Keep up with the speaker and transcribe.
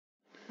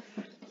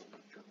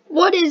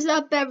What is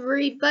up,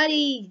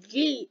 everybody?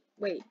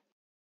 Wait.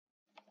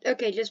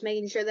 Okay, just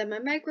making sure that my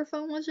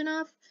microphone wasn't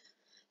off.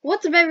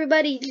 What's up,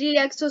 everybody?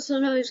 GX, also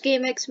known as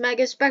GameX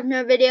Mega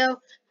Spectrum video.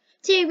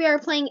 Today we are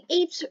playing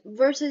Apes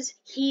vs.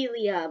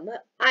 Helium.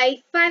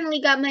 I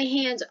finally got my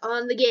hands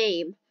on the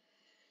game.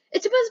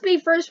 It's supposed to be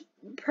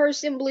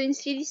first-person Balloon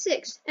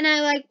CD6, and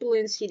I like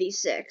Balloon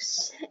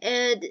CD6.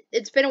 And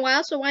it's been a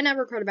while, so why not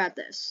record about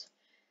this?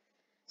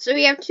 So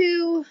we have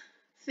two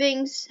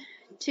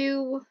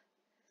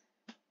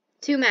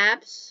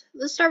maps.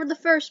 Let's start with the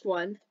first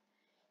one.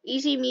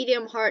 Easy,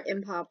 medium, hard,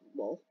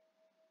 impossible.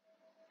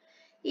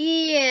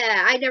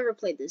 Yeah, I never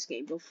played this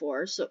game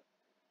before, so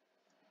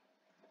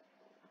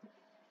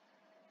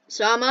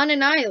I'm on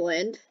an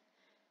island.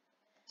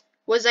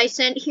 Was I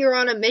sent here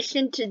on a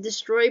mission to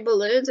destroy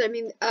balloons? I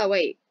mean, oh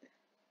wait.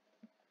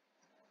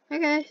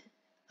 Okay.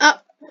 Oh,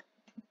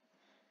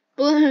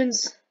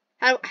 balloons.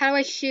 How do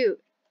I shoot?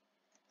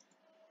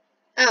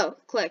 Oh,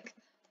 click.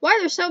 Why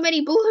are there so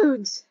many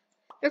balloons?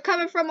 They're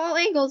coming from all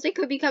angles. They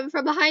could be coming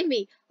from behind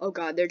me. Oh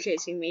god, they're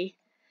chasing me.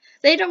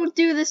 They don't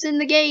do this in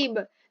the game.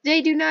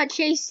 They do not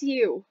chase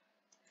you.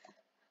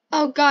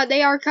 Oh god,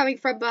 they are coming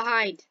from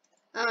behind.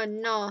 Oh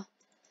no.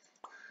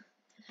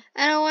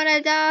 I don't want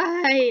to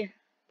die.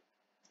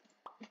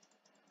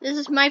 This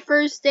is my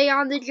first day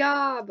on the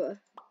job.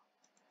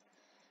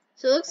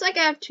 So it looks like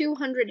I have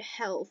 200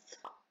 health.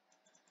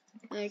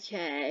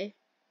 Okay.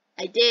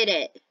 I did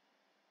it.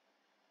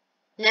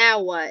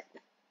 Now what?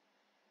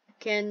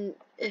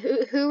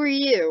 Who are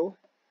you?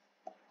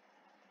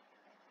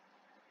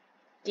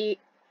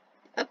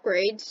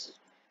 Upgrades.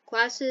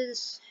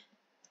 Classes.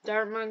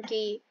 Dart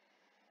Monkey.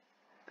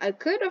 I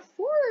could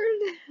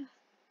afford.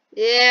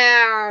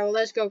 Yeah,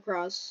 let's go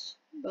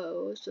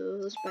crossbow. So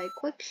let's buy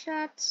quick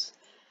shots.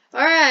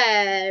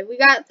 Alright, we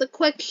got the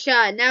quick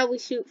shot. Now we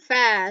shoot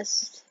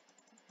fast.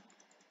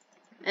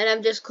 And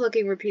I'm just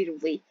clicking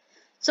repeatedly.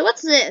 So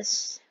what's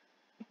this?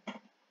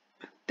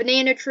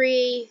 Banana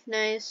tree.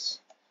 Nice.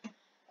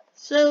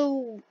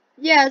 So,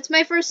 yeah, it's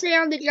my first day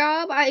on the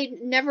job. I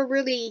never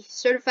really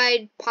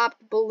certified popped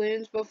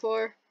balloons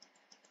before.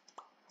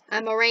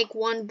 I'm a rank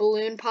 1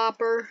 balloon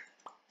popper.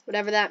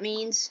 Whatever that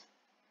means.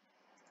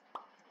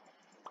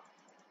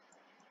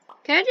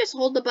 Can I just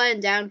hold the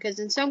button down? Because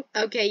in some...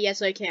 Okay,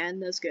 yes I can.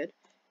 That's good.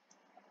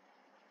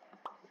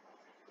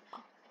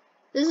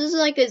 This is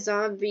like a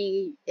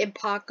zombie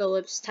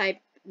apocalypse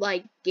type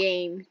like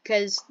game.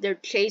 Because they're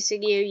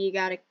chasing you. You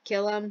gotta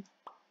kill them.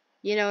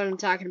 You know what I'm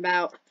talking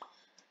about.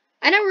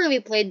 I never really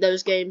played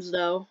those games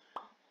though.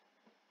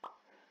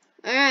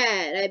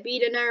 Alright, I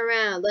beat another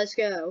round. Let's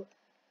go.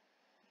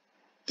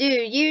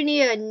 Dude, you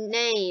need a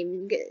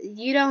name.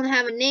 You don't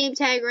have a name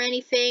tag or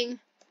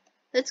anything.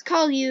 Let's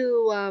call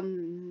you,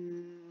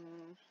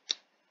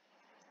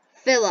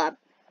 Philip.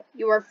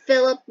 You are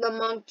Philip the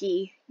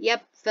monkey.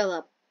 Yep,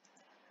 Philip.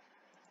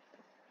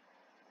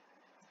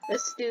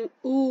 Let's do,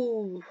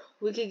 ooh,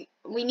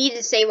 we need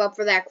to save up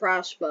for that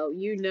crossbow.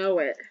 You know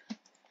it.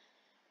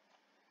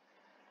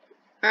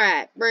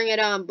 Alright, bring it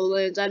on,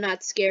 balloons. I'm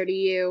not scared of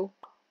you.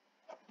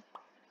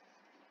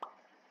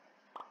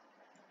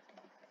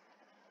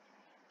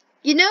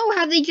 You know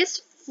how they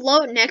just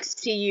float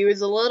next to you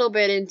is a little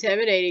bit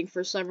intimidating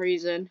for some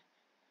reason.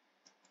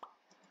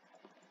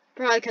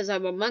 Probably because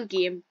I'm a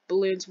monkey and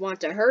balloons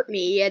want to hurt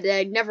me, and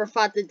I never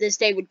thought that this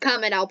day would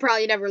come, and I'll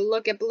probably never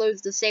look at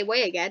balloons the same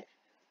way again.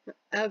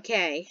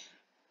 Okay.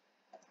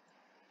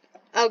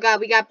 Oh god,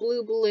 we got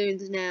blue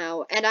balloons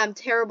now, and I'm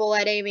terrible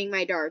at aiming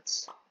my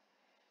darts.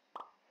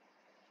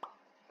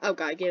 Oh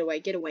god, get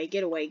away, get away,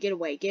 get away, get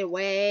away, get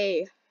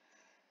away.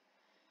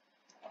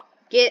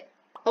 Get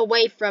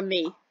away from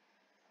me.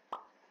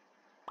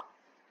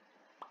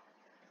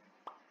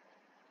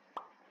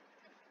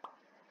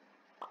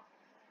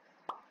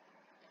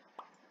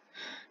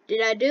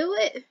 Did I do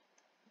it?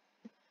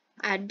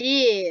 I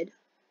did.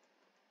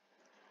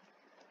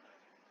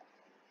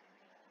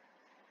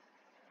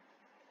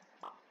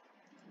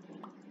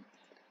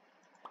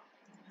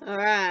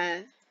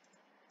 Alright.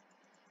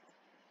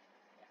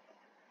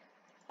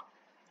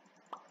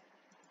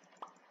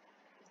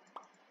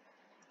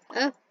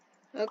 Oh,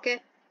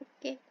 okay.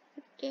 Okay.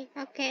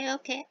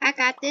 I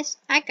got this.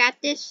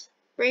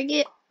 Bring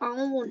it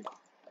on.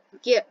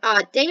 Yeah,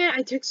 dang it,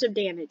 I took some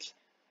damage.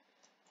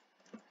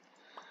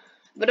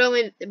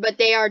 But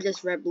they are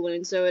just red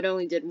balloons, so it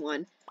only did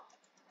one.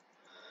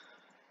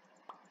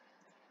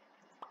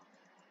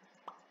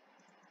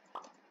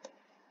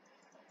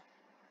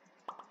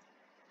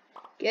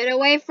 Get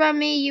away from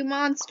me, you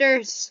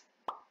monsters!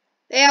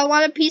 They all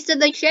want a piece of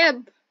the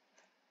chip!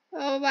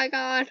 Oh my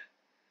god.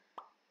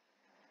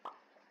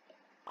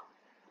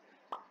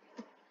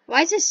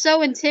 Why is this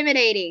so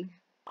intimidating?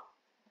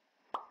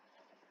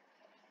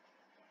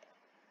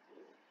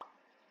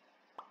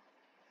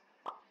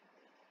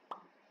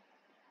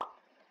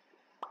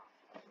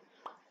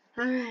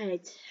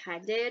 Alright, I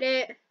did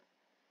it.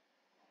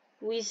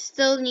 We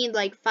still need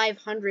like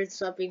 500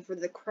 something for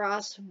the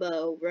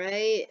crossbow,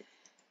 right?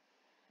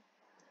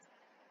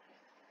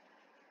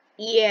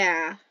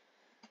 Yeah.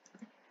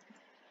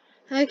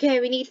 Okay,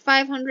 we need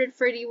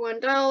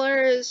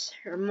 $531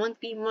 or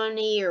monkey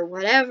money or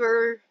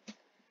whatever.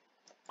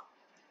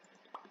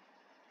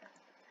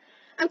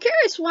 I'm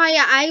curious why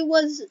I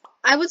was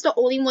the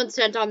only one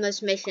sent on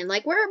this mission.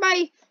 Like, where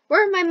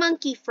are my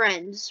monkey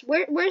friends?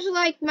 Where's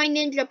like my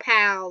ninja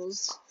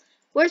pals?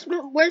 Where's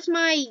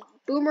my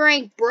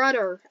boomerang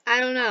brother? I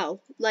don't know.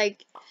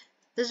 Like,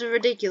 this is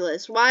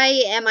ridiculous.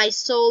 Why am I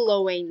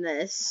soloing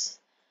this?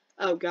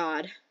 Oh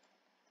god.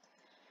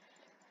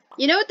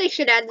 You know what they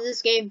should add to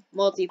this game?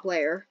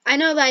 Multiplayer. I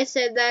know that I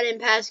said that in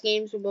past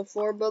games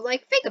before, but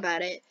like, think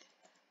about it.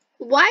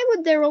 Why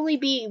would there only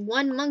be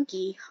one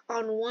monkey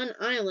on one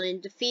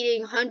island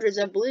defeating hundreds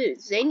of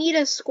balloons? They need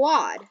a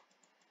squad.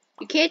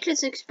 You can't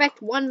just expect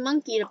one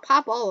monkey to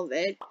pop all of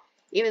it,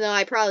 even though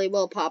I probably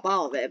will pop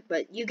all of it,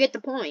 but you get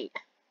the point.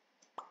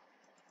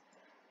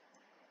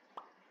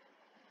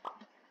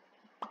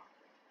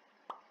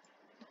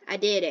 I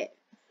did it.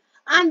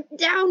 I'm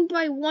down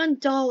by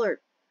 $1.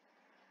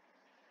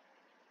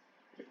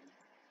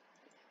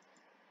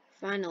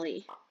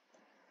 Finally.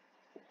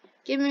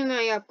 Give me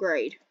my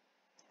upgrade.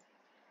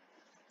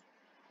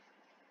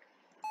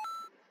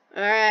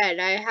 Alright,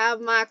 I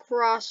have my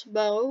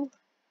crossbow.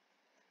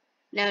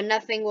 Now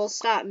nothing will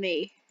stop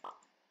me.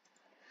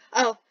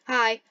 Oh,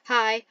 hi,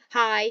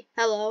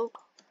 hello.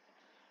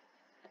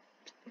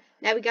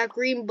 Now we got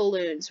green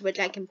balloons, which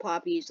I can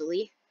pop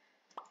easily.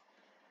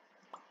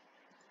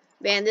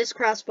 Man, this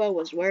crossbow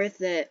was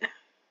worth it.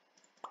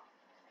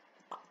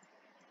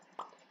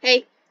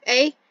 Hey,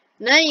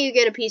 none of you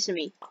get a piece of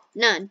me.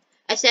 None.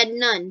 I said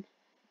none.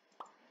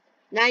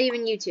 Not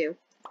even you two.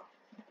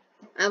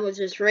 I was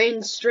just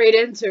ran straight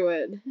into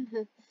it.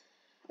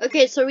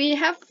 Okay, so we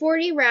have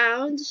 40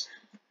 rounds.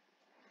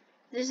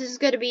 This is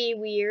gonna be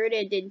weird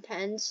and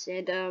intense,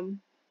 and,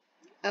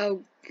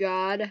 oh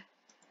god.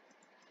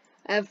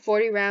 I have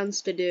 40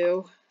 rounds to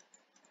do.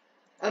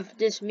 Of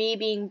just me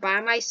being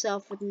by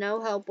myself with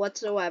no help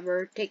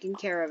whatsoever, taking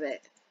care of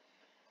it.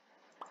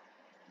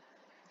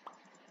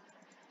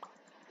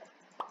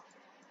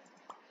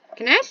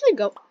 Can I actually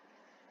go?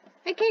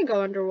 I can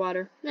go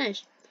underwater.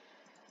 Nice.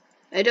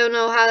 I don't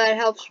know how that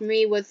helps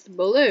me with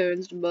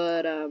balloons,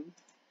 but,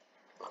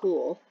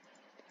 cool.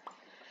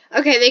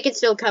 Okay, they can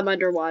still come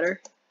underwater.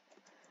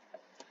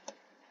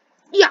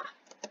 Yeah!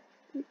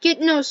 Get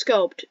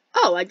no-scoped.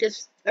 Oh,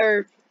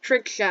 or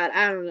trick shot,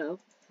 I don't know.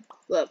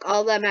 Look,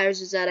 all that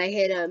matters is that I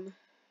hit him.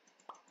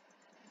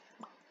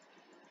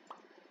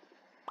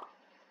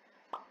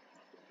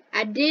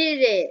 I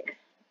did it!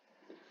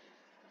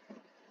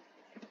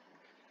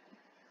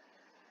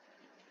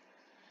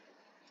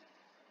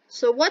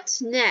 So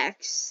what's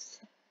next?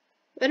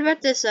 What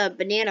about this,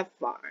 banana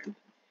farm?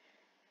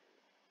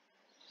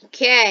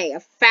 Okay,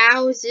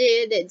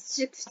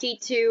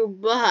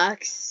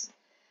 $1,062.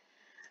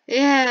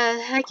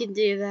 Yeah, I can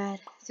do that.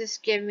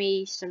 Just give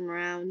me some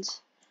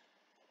rounds.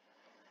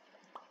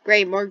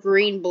 Great, more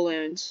green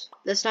balloons.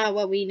 That's not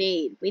what we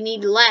need. We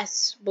need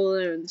less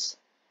balloons.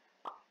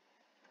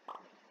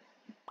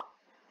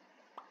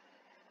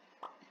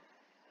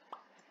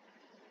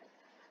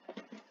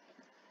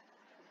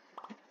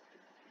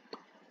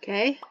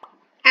 Okay.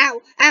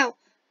 Ow, ow.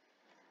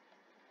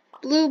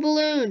 Blue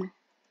balloon.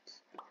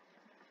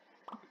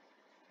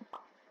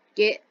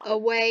 Get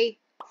away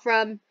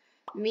from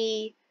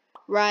me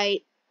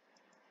right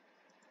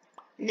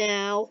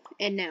now.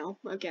 And now.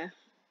 Okay.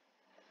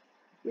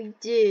 We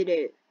did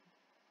it.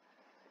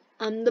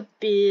 I'm the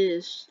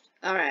best.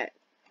 Alright.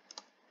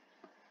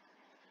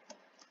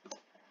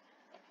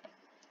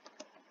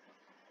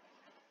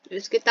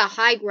 Let's get the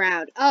high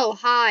ground. Oh,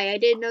 hi. I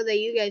didn't know that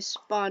you guys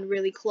spawned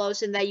really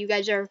close and that you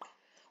guys are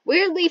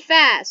weirdly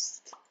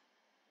fast.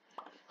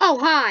 Oh,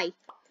 hi.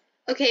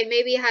 Okay,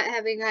 maybe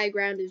having high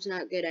ground is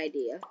not a good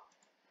idea.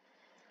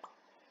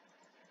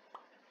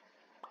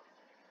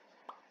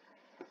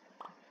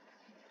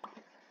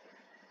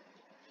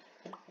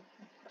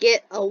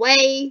 Get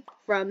away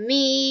from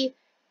me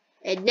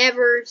and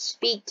never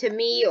speak to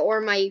me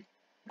or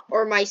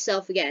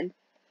myself again.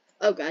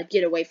 Oh god,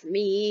 get away from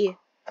me.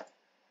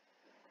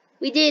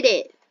 We did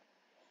it.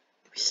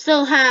 We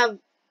still have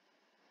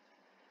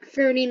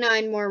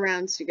 39 more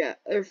rounds to go,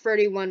 or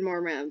 31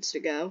 more rounds to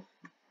go.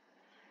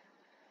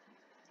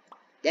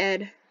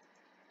 Dead.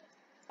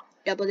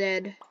 Double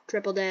dead.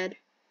 Triple dead.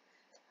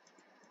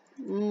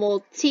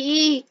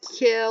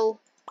 Multi-kill.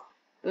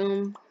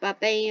 Boom.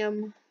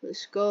 Ba-bam.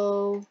 Let's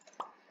go.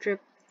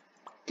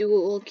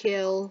 Dual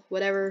kill.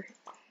 Whatever.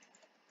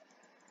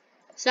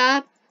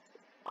 Stop.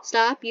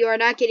 Stop. You are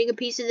not getting a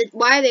piece of the...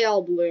 Why are they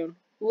all blue?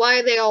 Why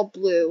are they all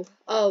blue?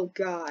 Oh,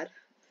 God.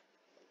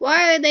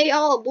 Why are they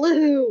all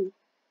blue?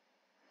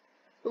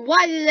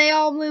 Why do they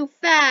all move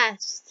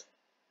fast?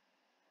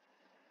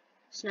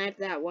 Snipe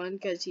that one,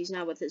 because he's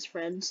not with his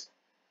friends.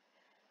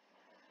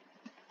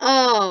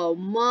 Oh,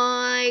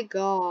 my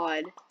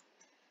God.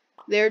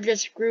 They're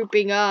just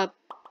grouping up.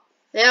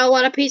 They all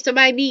want a piece of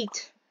my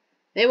meat.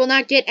 They will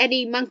not get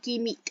any monkey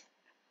meat.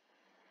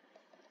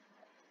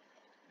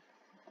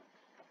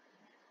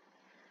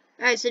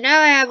 Alright, so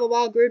now I have them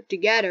all grouped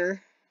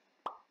together.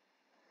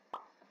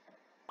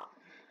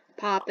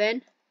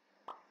 popping.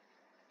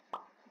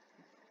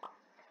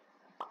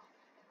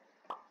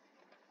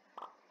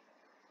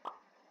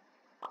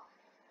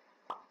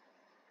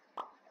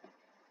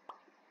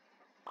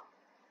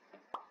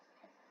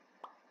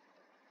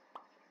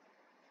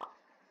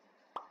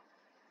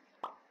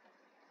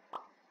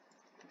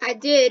 I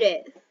did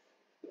it.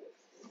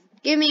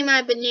 Give me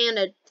my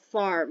banana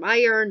farm.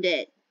 I earned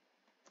it.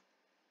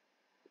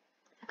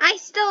 I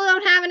still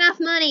don't have enough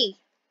money.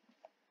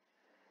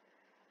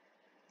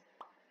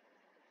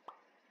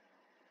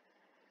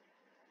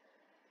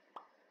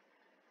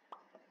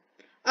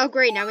 Oh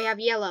great, now we have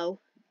yellow.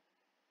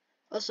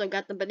 Also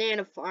got the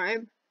banana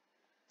farm.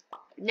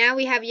 Now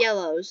we have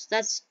yellows.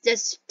 That's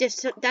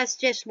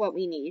just what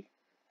we need.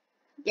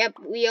 Yep,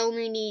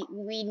 we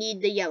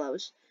need the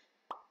yellows.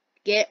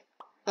 Get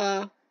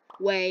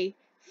away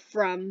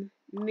from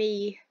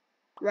me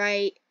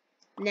right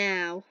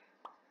now.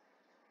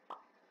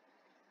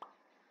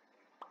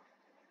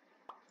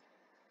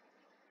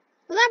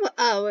 Well,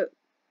 oh,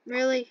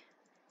 really?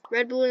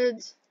 Red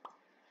balloons?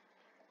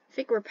 I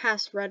think we're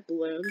past red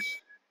balloons.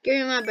 Give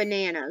me my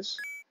bananas.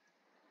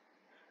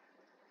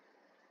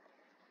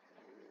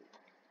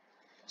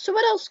 So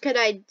what else could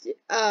I do?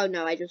 Oh,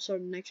 no, I just saw the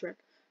next one.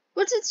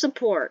 What's it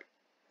support?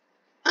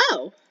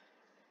 Oh.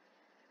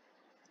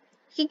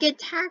 You can get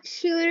tax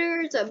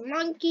shooters, a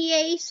monkey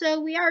ace, so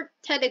we are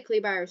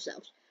technically by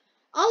ourselves.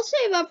 I'll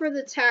save up for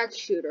the tax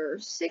shooter.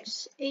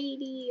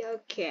 680,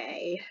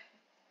 okay.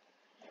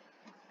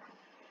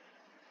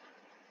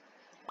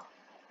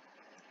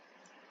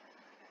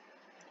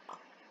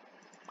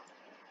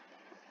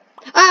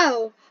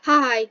 Oh,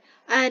 hi,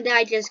 and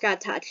I just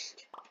got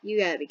touched. You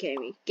gotta be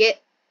kidding me.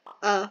 Get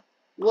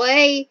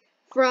away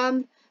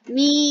from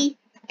me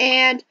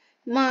and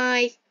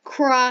my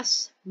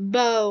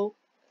crossbow.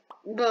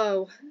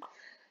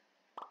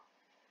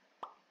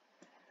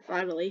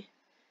 Finally.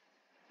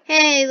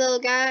 Hey, little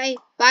guy.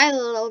 Bye,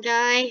 little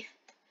guy.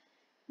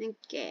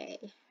 Okay.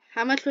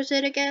 How much was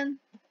it again?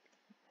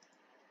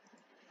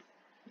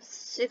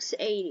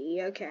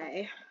 680,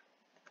 okay.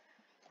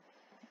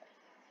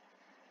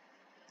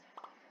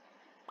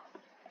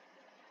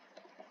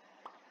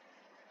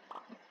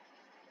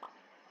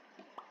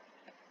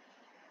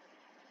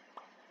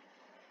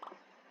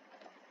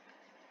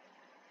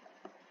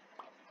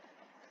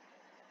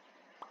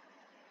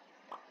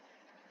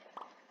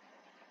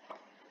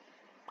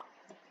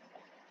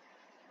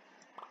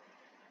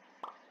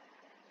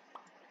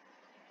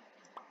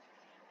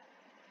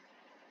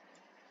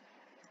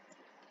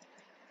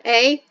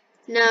 Hey,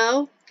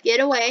 no, get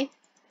away.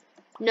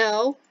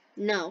 No,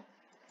 no.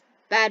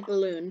 Bad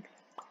balloon.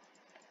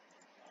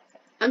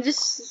 I'm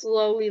just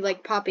slowly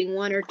like popping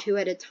one or two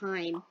at a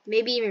time.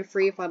 Maybe even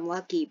three if I'm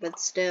lucky, but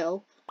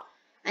still.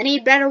 I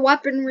need better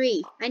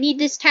weaponry. I need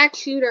this tack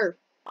shooter.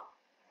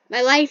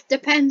 My life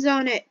depends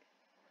on it.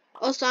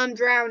 Also, I'm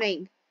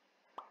drowning.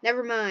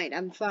 Never mind,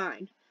 I'm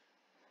fine.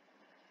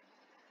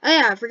 Oh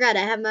yeah, I forgot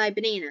I have my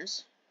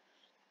bananas.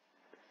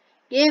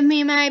 Give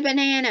me my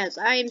bananas.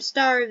 I am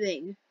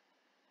starving.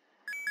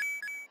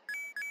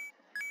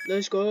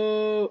 Let's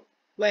go.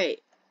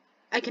 Wait,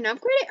 I can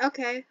upgrade it?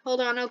 Okay, hold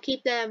on, I'll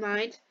keep that in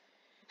mind.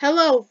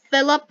 Hello,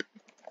 Philip.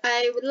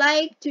 I would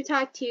like to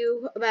talk to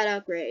you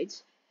about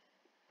upgrades.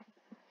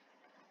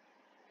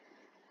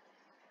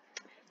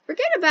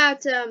 Forget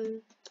about,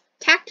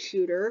 tack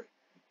shooter.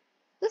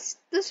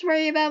 Let's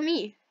worry about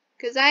me,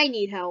 because I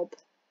need help.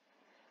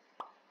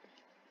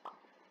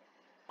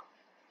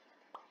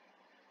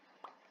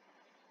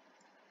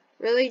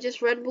 Really,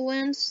 just red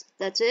balloons?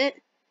 That's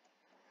it?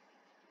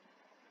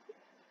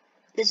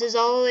 This is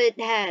all it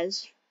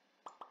has.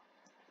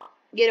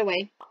 Get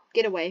away.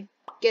 Get away.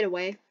 Get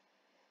away.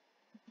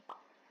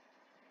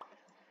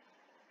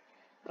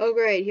 Oh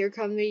great, here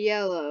come the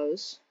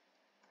yellows.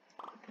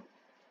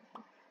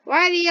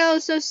 Why are the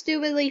yellows so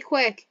stupidly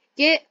quick?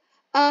 Get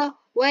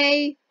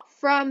away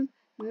from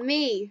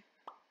me.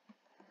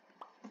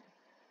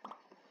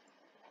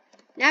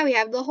 Now we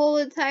have the whole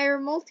entire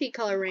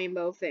multicolor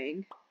rainbow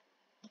thing.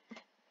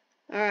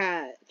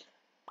 Alright.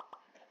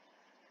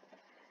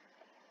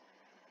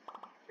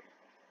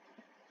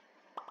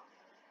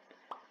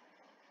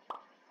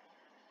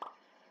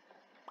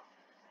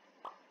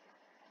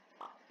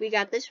 We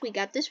got this, we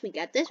got this, we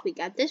got this, we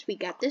got this, we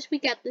got this, we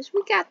got this,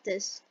 we got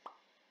this.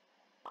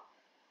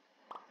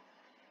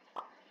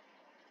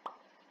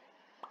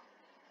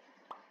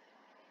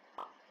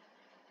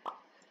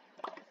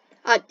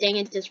 Oh dang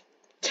it, just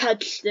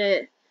touched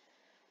it.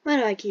 Why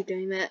do I keep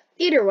doing that?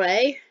 Either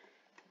way,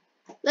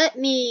 let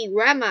me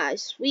grab my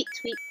sweet,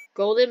 sweet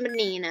golden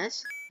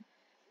bananas.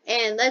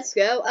 And let's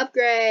go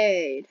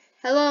upgrade.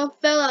 Hello,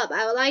 Philip.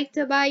 I would like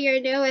to buy your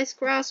newest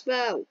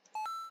crossbow.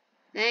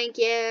 Thank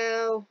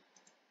you.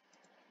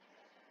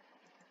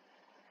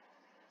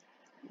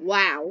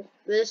 Wow,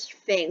 this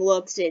thing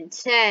looks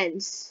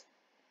intense.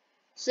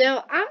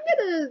 So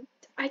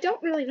I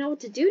don't really know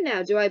what to do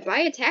now. Do I buy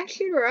a tack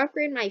shooter or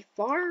upgrade my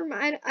farm?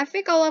 I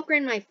think I'll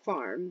upgrade my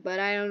farm, but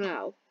I don't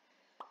know.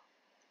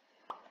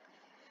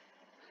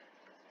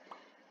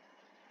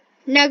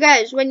 Now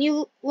guys, when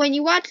you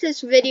watch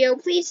this video,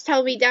 please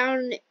tell me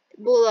down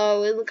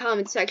below in the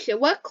comment section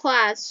what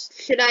class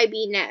should I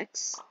be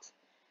next.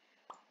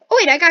 Oh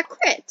wait, I got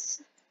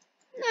crits.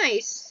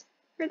 Nice.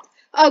 Crits.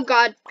 Oh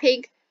god,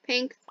 pink,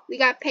 pink. We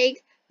got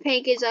pink.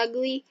 Pink is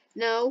ugly.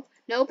 No,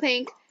 no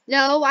pink.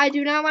 No, I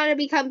do not want to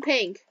become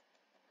pink.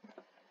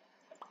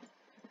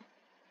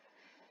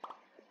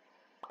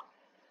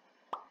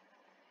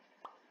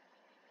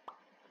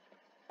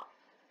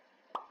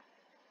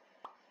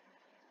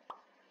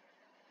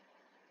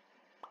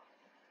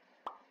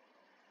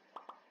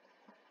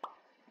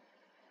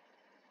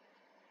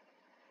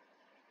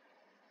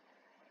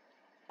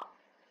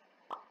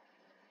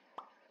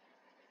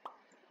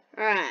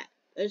 Alright,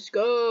 let's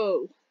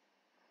go.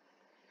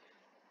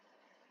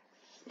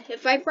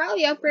 If I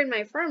probably upgrade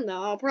my farm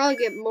though, I'll probably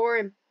get more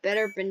and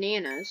better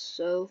bananas,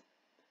 so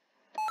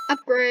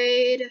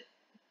upgrade.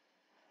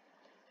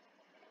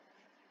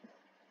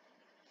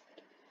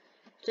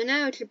 So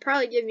now it should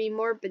probably give me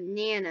more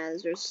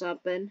bananas or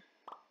something.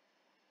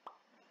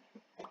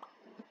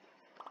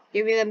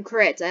 Give me them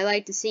crits, I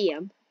like to see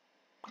them.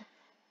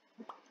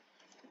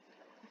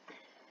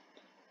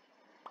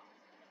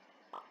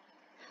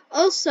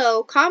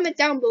 Also, comment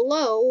down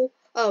below,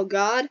 oh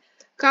god,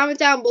 comment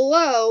down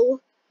below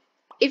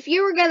if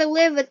you were gonna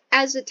live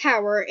as a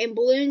tower in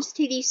Bloons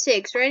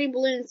TD6 or any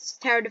Bloons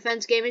tower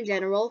defense game in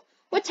general,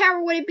 what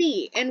tower would it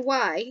be and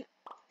why?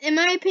 In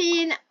my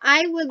opinion,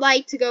 I would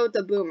like to go with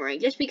the boomerang,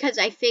 just because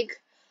I think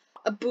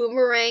a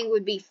boomerang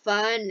would be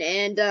fun,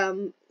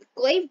 and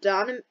Glaive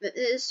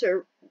Dominus,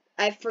 or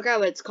I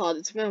forgot what it's called,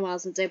 it's been a while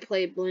since I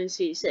played Bloons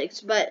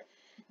TD6, but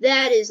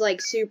that is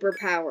like super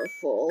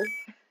powerful.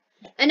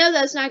 I know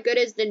that's not good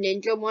as the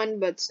ninja one,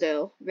 but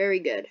still, very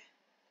good.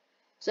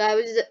 So I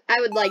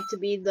would like to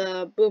be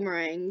the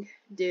boomerang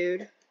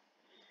dude.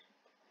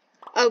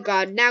 Oh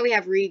god, now we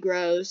have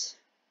regrows.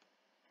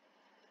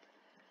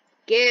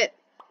 Get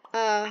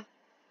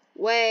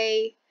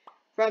away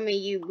from me,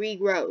 you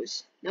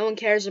regrows. No one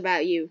cares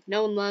about you.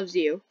 No one loves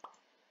you.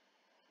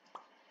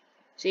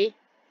 See?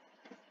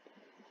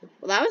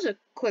 Well, that was a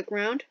quick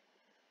round.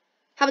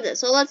 How about this?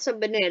 So let's some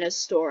bananas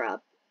store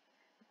up.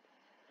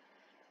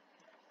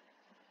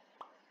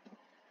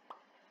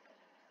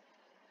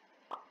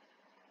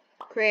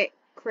 Crit,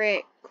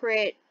 crit,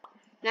 crit,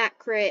 not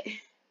crit.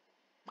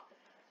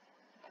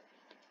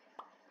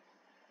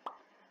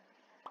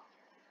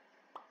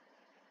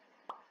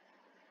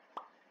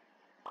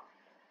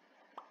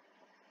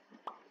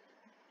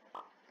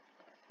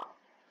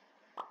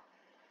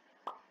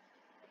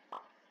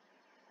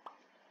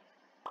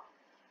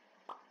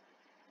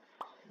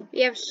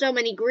 We have so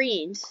many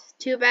greens.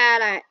 Too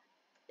bad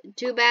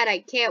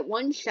I can't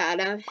one-shot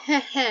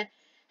him.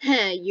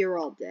 You're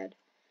all dead.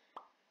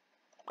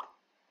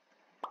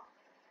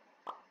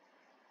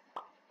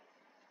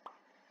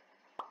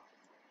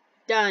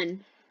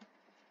 Done.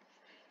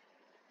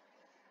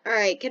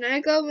 Alright, can I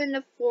go in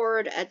the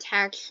forward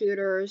attack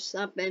shooter or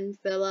something,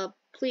 Philip?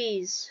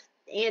 Please,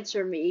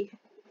 answer me.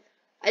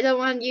 I don't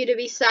want you to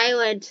be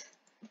silent.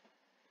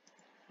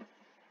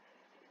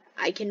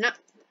 I cannot.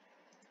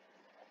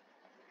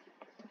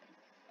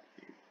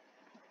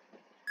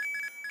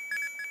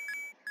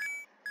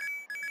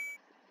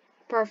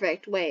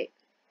 Perfect, wait.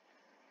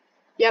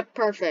 Yep,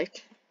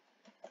 perfect.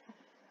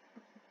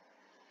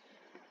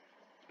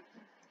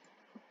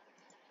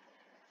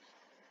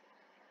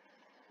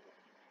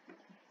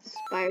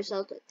 Buy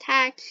yourself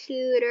attack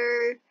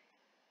shooter.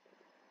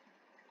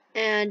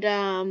 And,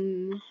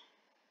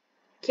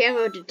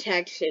 camo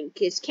detection,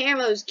 because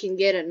camos can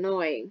get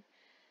annoying.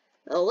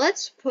 So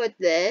let's put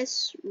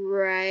this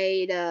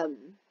right, I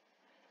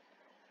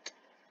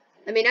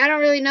mean, I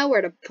don't really know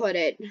where to put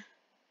it.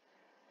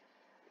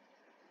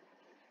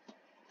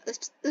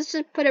 Let's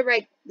just put it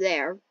right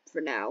there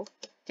for now.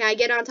 Can I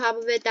get on top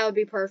of it? That would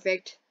be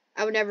perfect.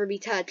 I would never be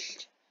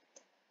touched.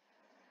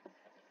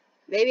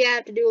 Maybe I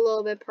have to do a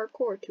little bit of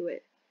parkour to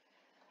it.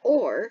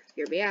 Or,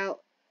 hear me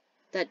out.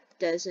 That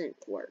doesn't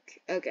work.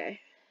 Okay.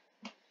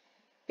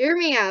 Hear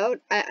me out.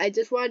 I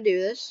just want to do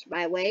this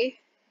my way.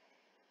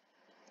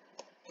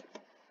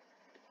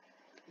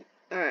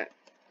 Alright.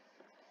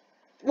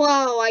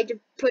 Whoa, I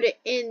just put it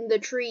in the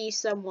tree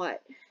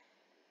somewhat.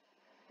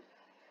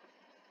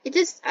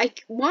 I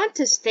want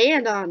to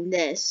stand on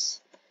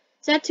this.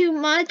 Is that too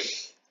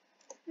much?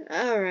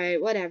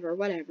 Alright, whatever.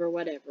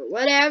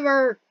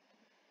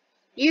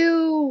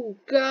 You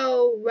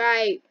go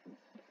right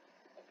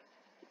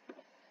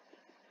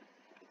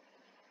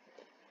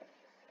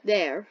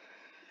there.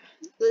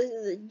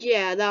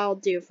 Yeah, that'll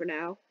do for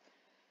now.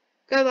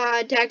 Come on,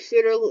 attack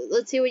shooter.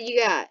 Let's see what you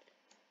got.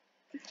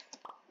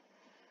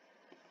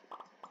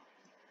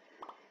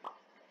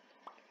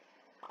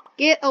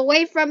 Get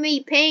away from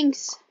me,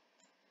 pinks.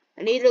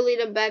 I need to lead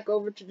them back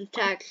over to the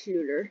attack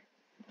shooter.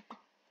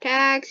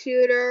 Attack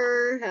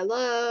shooter,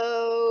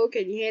 hello.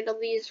 Can you handle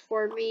these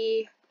for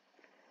me?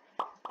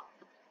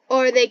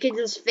 Or they can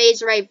just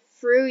phase right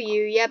through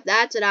you. Yep,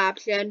 that's an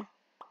option.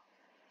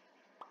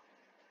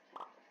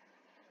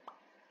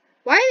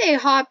 Why are they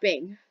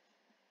hopping?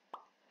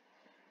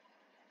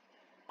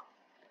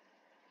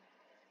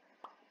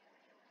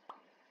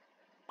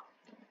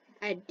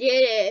 I did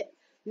it.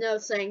 No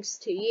thanks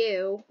to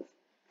you.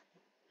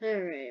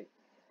 Alright.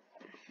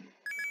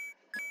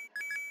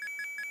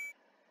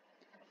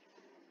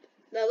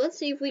 Now let's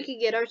see if we can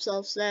get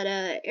ourselves that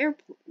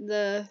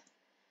the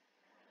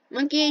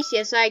monkeys.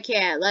 Yes, I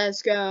can.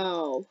 Let's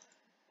go.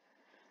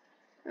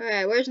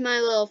 Alright, where's my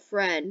little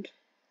friend?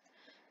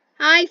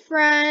 Hi,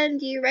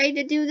 friend. You ready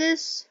to do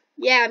this?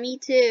 Yeah, me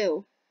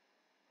too.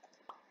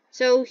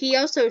 So he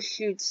also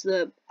shoots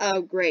the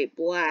great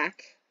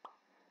black.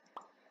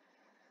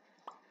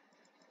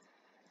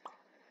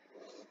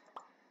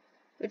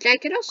 Which I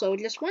could also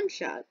just one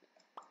shot.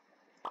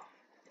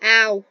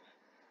 Ow.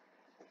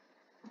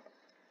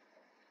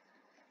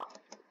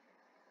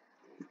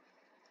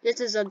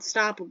 This is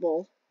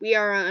unstoppable. We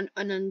are an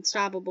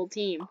unstoppable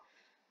team.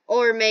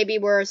 Or maybe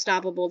we're a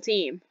stoppable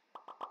team.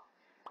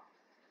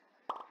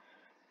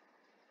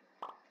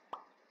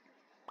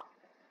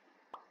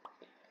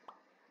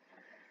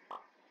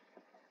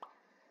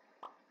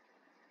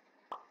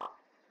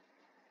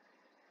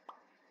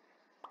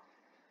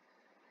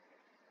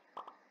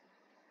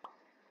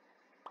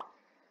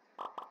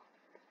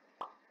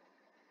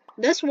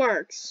 This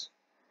works.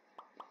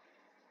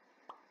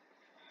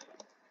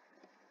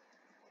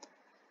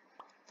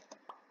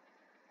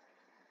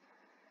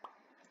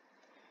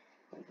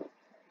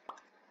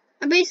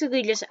 I'm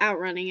basically just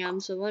outrunning him,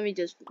 so let me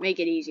just make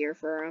it easier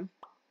for him.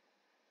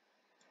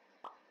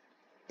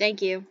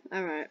 Thank you.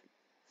 Alright.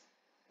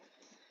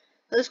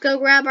 Let's go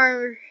grab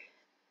our...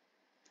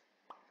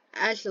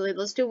 Actually,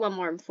 let's do one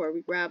more before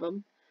we grab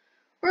him.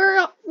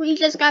 We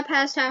just got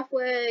past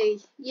halfway.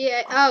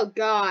 Yeah. Oh,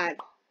 God.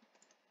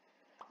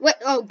 What?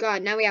 Oh,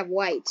 God. Now we have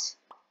whites.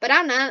 But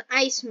I'm not an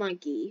ice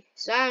monkey,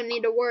 so I don't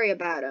need to worry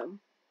about him.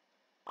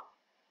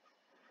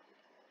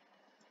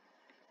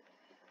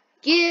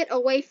 Get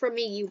away from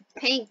me, you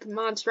pink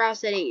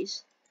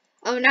monstrosities.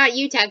 Oh, not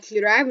you, Tech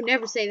Shooter. I would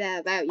never say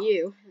that about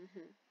you.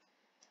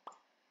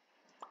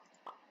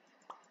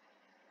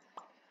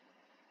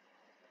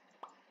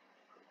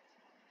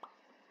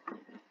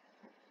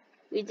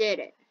 We did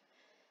it.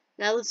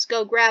 Now let's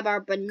go grab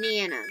our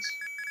bananas.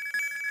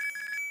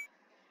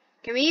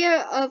 Can we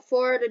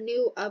afford a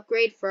new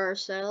upgrade for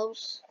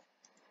ourselves?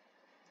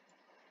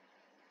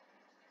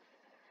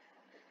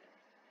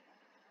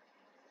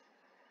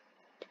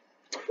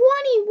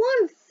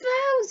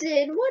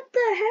 $21,000? What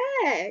the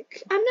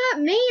heck? I'm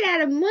not made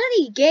out of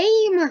money,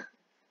 game.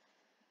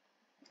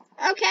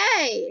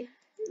 Okay.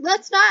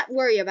 Let's not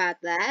worry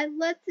about that.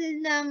 Let's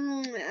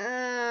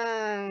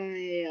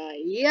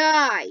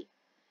yeah.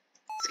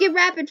 Let's get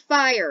rapid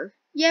fire.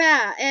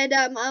 Yeah, and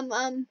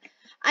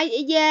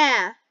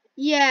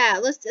yeah.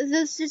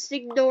 Let's just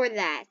ignore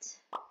that.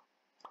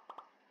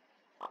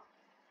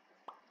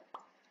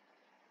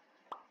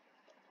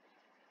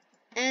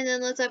 And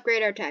then let's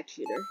upgrade our tax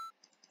shooter.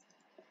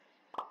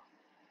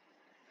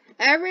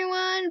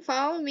 Everyone,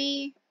 follow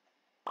me.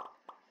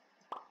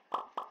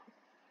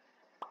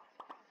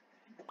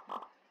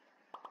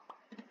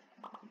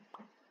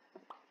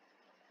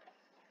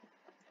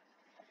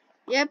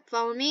 Yep,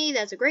 follow me.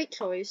 That's a great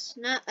choice.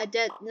 Not a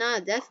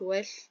death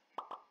wish.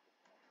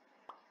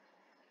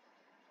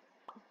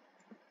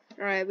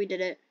 Alright, we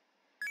did it.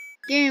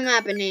 Give me my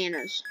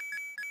bananas.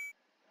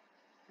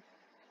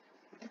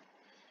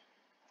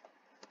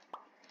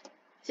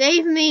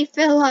 Save me,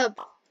 Philip.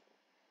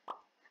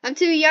 I'm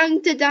too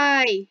young to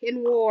die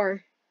in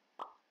war.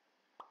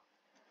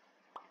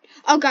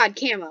 Oh God,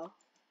 camo.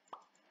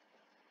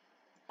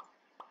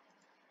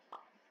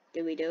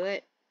 Did we do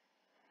it?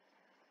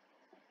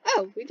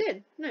 Oh, we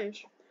did.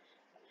 Nice.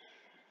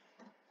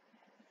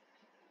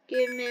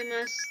 Give me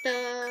my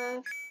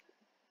stuff.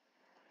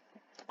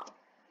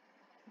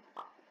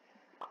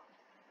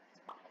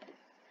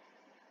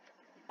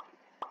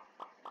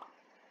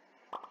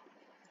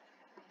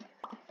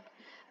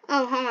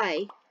 Oh,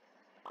 hi.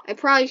 I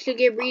probably should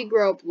get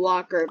regrow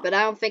blocker, but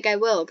I don't think I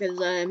will, because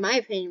in my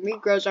opinion,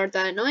 regrows aren't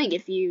that annoying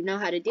if you know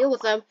how to deal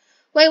with them.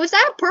 Wait, was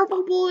that a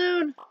purple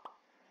balloon?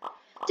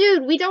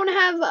 Dude, we don't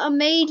have a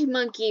mage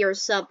monkey or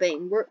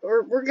something.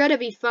 We're gonna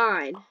be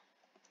fine.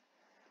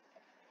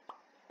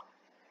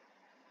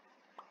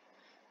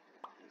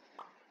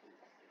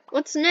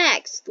 What's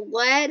next?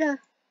 Lead?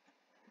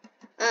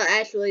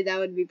 Actually, that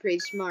would be pretty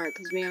smart,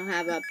 because we don't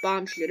have a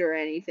bomb shooter or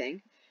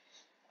anything.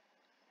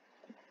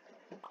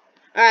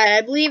 Alright,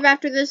 I believe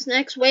after this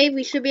next wave,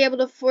 we should be able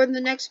to afford the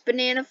next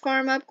banana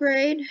farm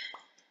upgrade.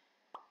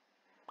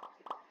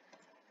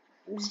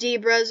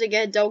 Zebras,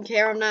 again, don't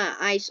care. I'm not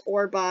an ice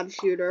or bomb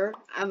shooter.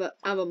 I'm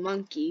a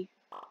monkey.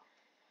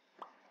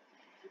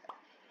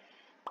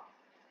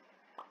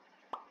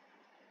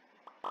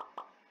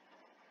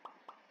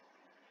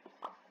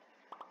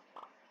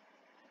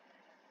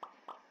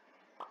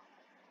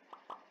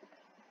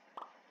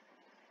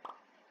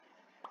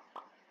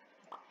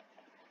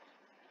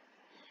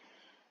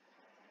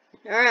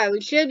 Alright, we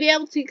should be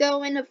able to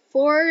go and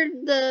afford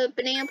the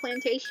banana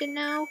plantation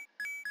now.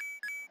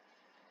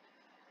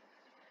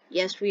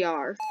 Yes, we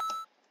are.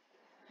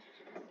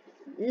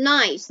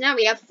 Nice. Now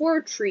we have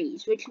 4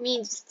 trees, which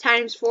means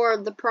times 4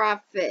 of the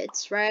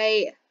profits,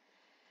 right?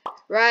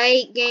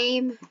 Right,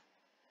 game?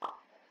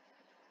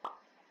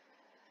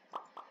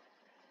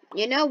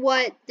 You know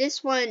what?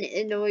 This one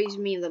annoys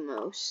me the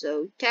most.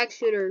 So, tack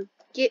shooter,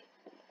 get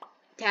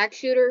tack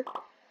shooter.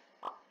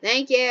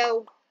 Thank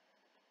you.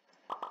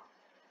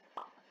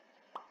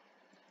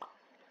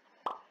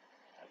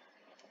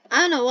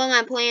 I don't know what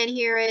my plan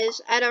here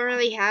is. I don't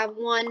really have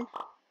one.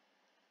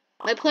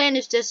 My plan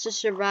is just to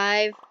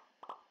survive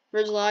for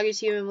as long as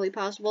humanly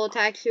possible.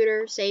 Tack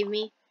shooter, save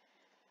me.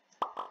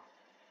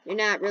 You're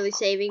not really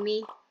saving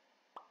me.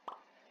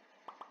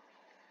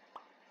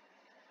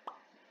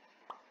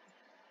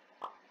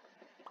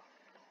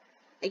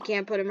 I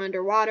can't put him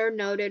underwater.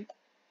 Noted.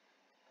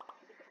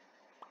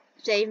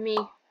 Save me.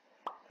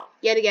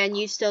 Yet again,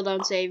 you still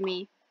don't save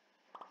me.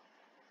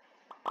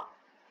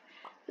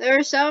 There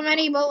are so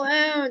many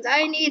balloons.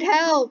 I need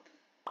help.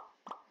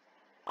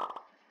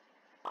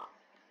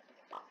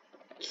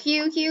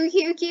 Q, Q,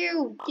 Q,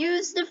 Q.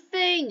 Use the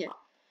thing.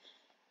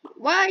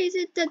 Why is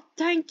it the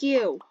thank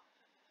you?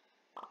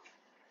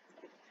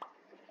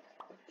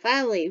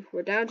 Finally,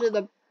 we're down to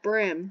the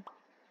brim.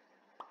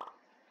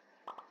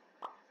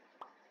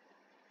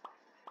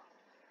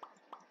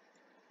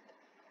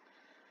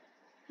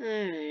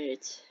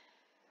 Alright.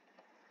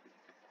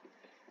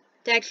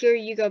 Dexter,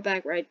 you go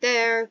back right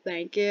there.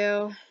 Thank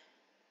you.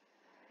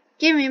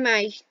 Give me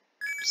my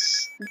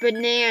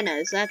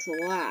bananas. That's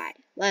a lot.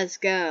 Let's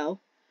go.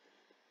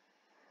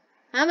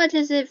 How much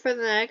is it for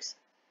the next?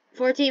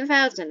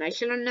 14,000. I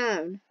should have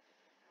known.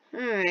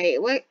 Alright,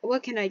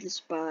 what can I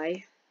just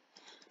buy?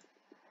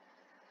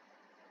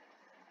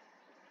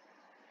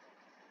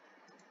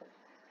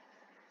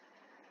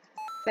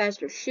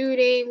 Faster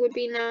shooting would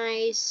be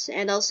nice.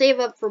 And I'll save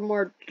up for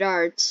more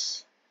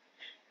darts.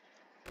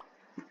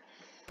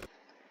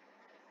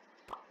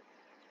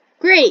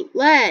 Great,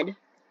 lead.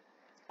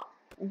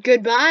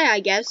 Goodbye,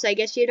 I guess. I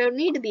guess you don't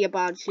need to be a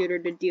bomb shooter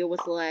to deal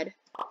with lead.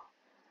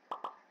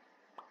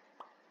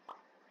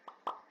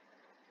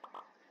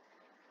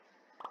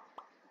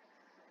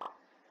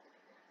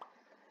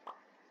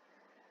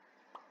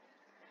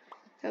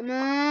 Come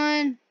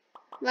on.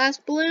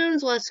 Last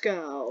balloons, let's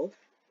go.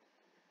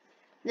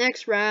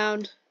 Next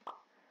round.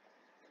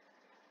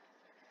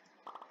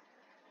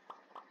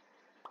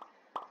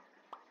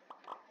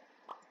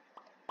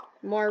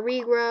 More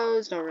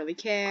regrows, don't really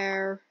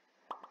care.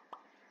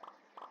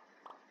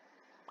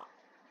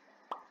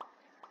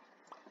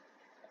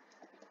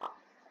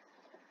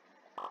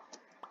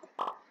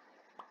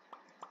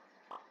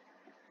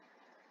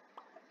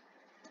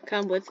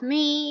 Come with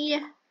me.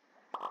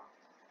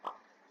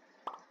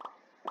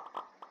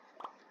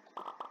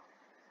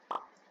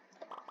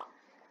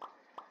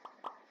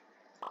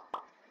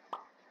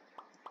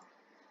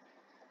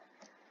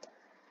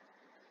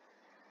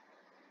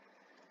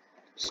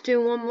 Let's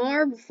do one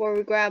more before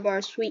we grab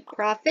our sweet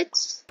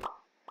profits.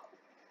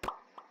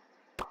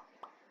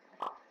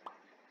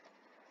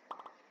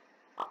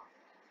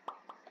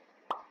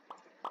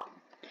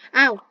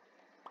 Ow.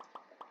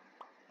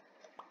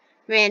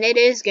 Man, it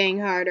is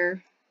getting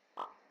harder.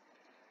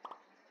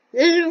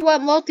 This is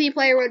what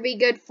multiplayer would be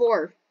good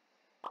for.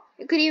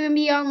 It could even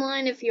be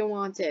online if you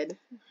wanted.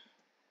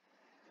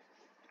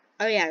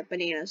 Oh yeah,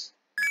 bananas.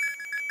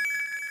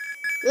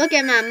 Look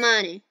at my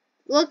money.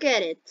 Look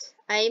at it.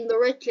 I am the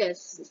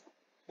richest.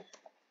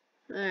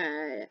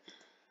 Alright.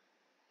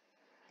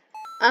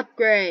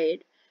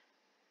 Upgrade.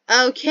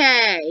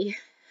 Okay.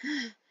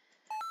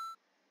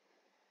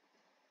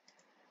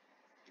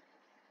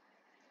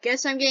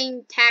 Guess I'm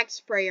getting tack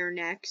sprayer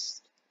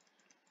next.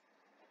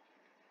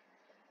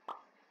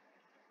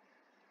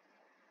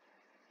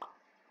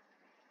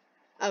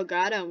 Oh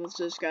god, I almost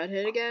just got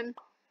hit again.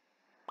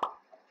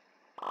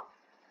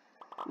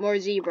 More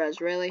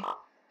zebras, really?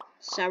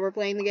 That's how we're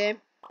playing the game?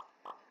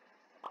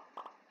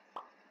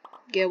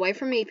 Get away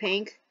from me,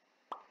 Pink.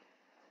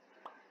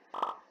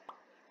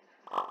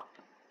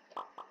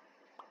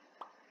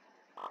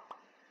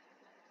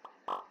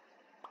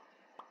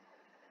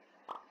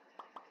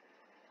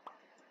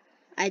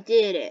 I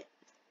did it.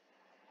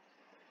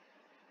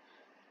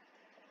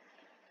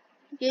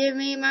 Give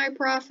me my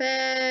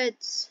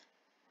profits.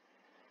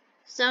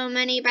 So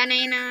many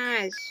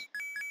bananas.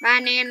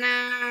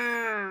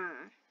 Banana.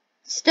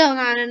 Still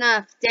not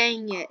enough.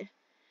 Dang it.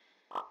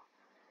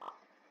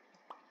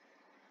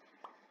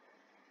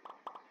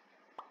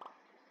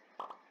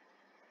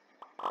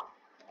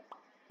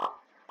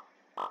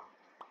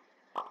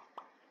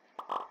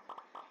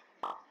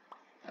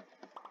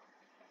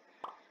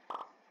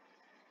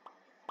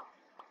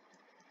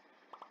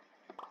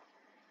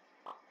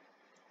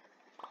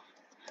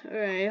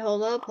 Alright,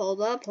 hold up,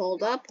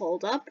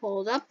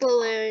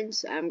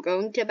 balloons. I'm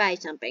going to buy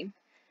something.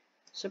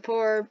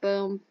 Support,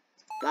 boom,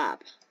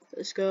 bop.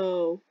 Let's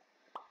go.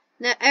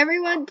 Now,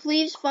 everyone,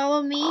 please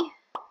follow me.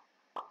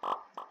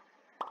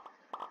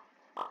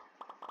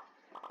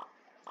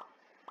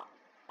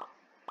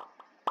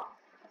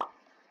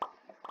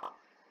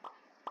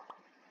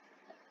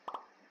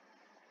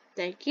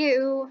 Thank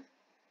you.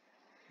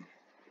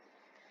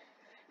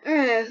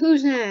 Alright,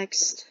 who's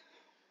next?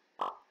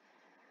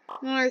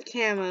 More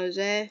camos,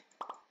 eh?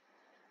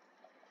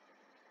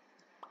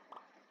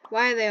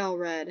 Why are they all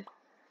red?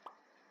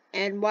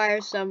 And why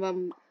are some of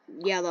them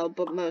yellow,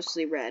 but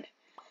mostly red?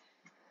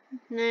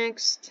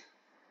 Next.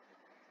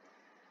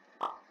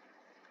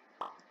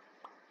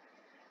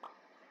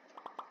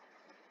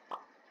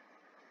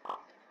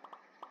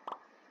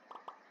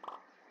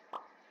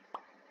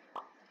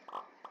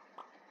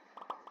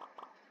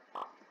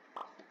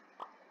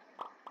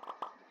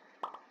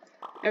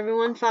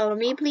 Everyone follow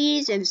me,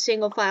 please, in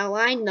single file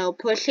line. No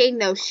pushing,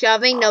 no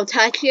shoving, no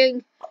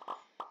touching.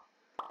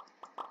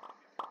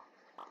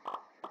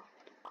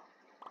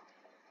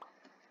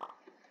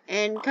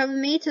 And come with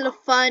me to the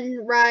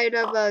fun ride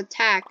of a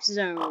tax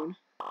zone.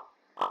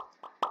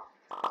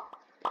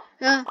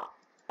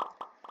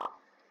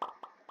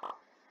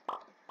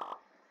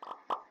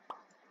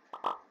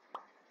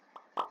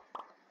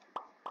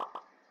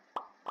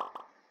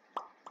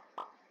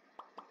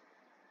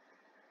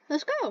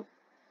 Let's go.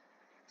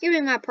 Give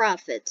me my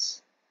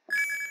profits.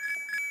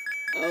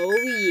 Oh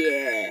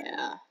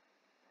yeah.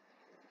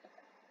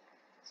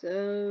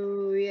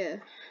 So yeah.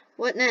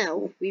 What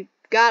now? We've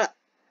got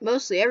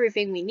mostly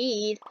everything we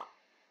need.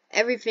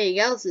 Everything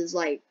else is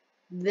like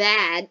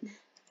that.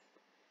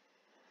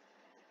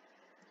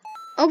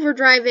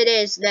 Overdrive it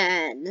is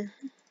then.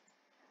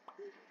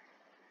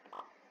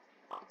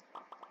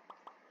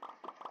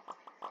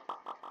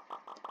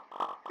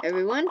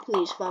 Everyone,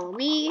 please follow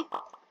me.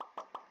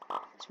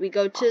 So we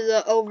go to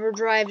the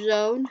overdrive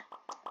zone.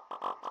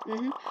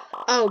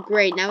 Oh,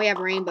 great. Now we have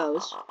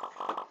rainbows.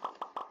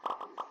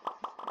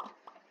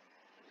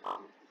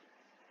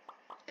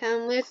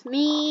 Come with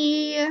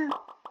me.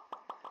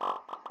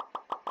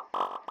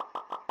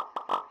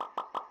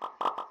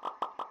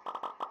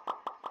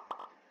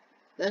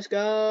 Let's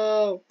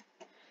go.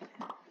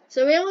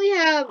 So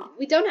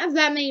we don't have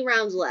that many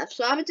rounds left.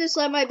 So I'm gonna just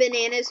let my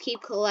bananas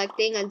keep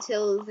collecting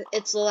until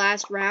it's the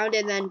last round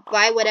and then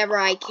buy whatever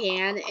I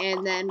can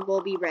and then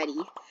we'll be ready.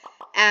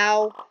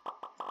 Ow.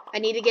 I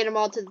need to get them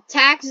all to the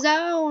tax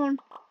zone.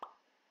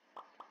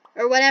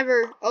 Or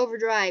whatever,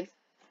 overdrive.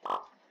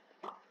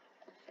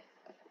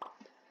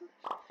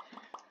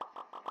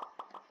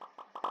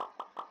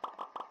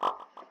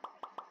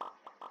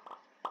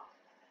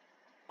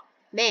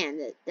 Man,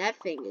 that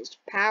thing is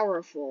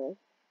powerful.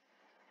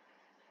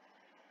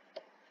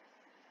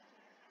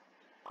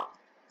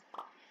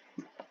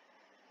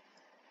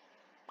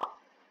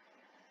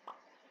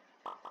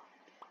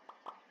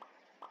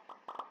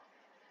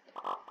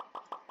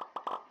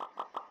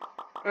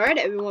 Alright,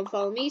 everyone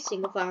follow me.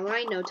 Single file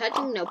line. No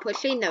touching, no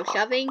pushing, no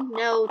shoving,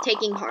 no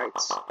taking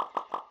hearts.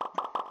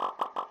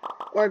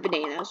 Or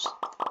bananas.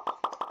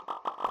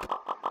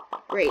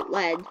 Great,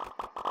 lead.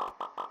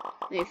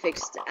 Let me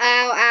fix it.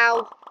 Ow,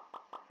 ow.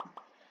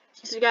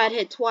 Just got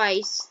hit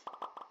twice.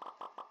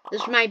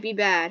 This might be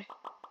bad.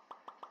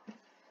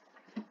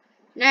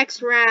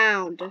 Next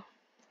round.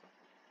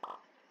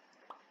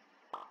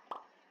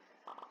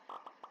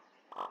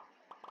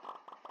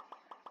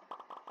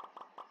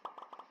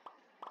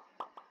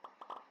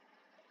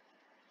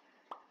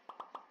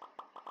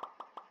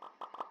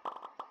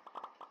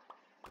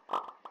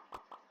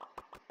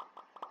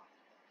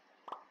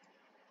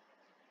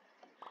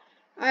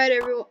 Alright,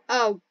 everyone.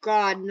 Oh,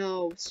 God,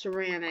 no.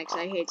 Ceramics.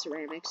 I hate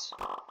ceramics.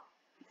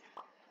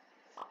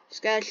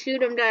 Just gotta shoot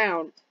them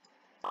down.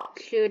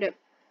 Shoot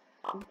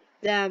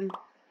them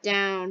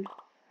down.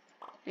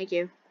 Thank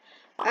you.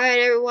 Alright,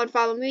 everyone,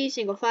 follow me.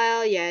 Single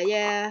file. Yeah,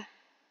 yeah.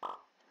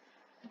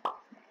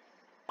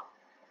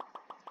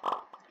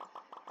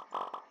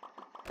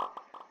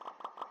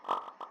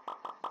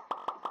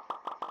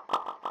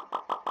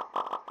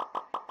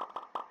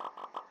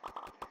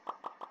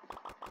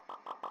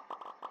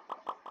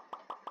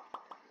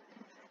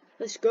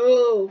 Let's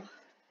go.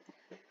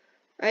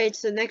 Alright,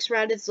 so next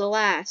round is the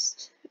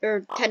last.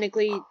 Or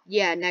technically,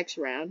 yeah, next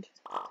round.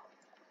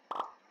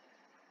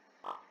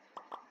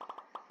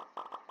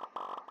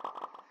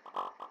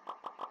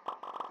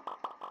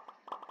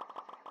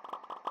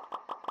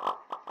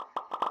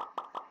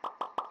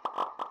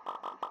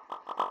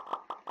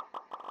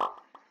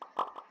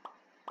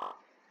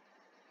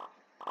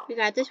 We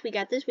got this, we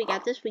got this, we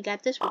got this, we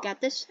got this, we got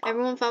this.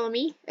 Everyone follow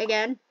me.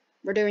 Again,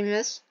 we're doing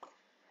this.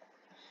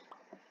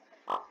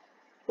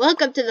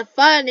 Welcome to the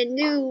fun and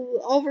new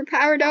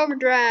overpowered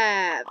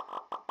overdrive.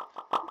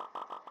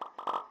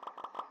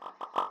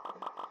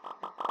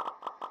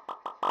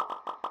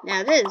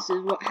 Now this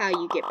is how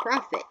you get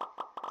profit.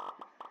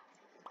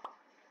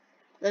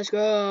 Let's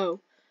go.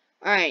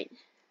 Alright,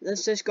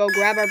 let's just go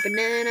grab our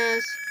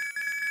bananas.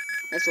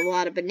 That's a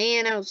lot of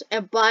bananas.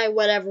 And buy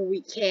whatever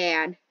we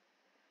can.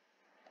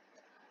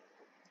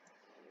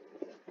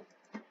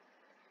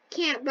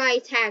 Can't buy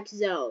tax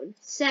zone.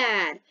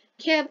 Sad.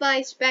 Can't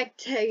buy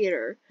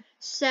spectator.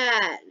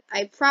 Sad.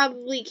 I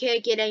probably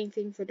can't get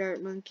anything for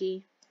Dart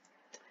Monkey.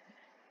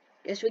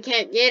 Guess we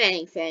can't get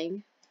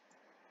anything.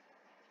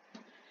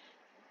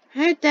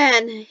 Alright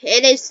then.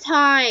 It is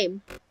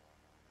time.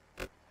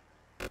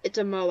 It's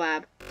a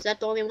Moab. Is that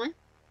the only one?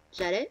 Is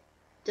that it?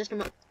 Just a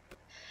Moab.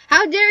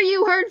 How dare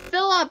you hurt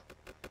Philip!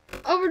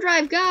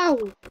 Overdrive,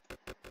 go!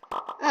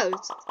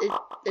 Oh,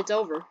 it's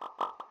over.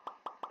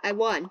 I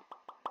won.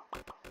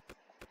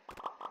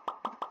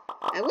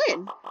 I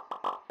win.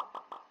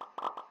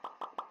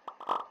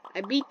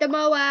 I beat the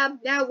Moab.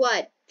 Now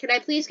what? Can I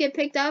please get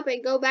picked up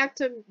and go back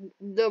to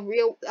the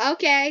real...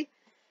 Okay.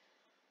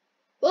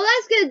 Well,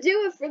 that's gonna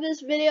do it for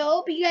this video.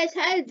 Hope you guys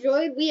had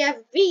enjoyed. We have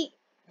beat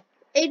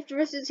H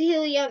vs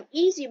Helium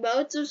Easy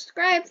Mode.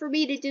 Subscribe for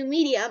me to do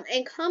medium.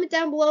 And comment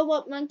down below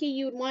what monkey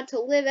you'd want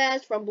to live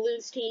as from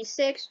Bloons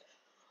TD6.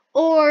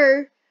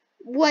 Or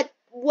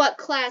what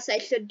class I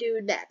should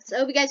do next. I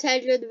hope you guys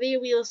had enjoyed the video.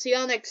 We will see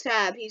y'all next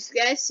time. Peace,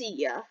 guys. See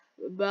ya.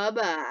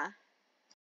 Bye-bye.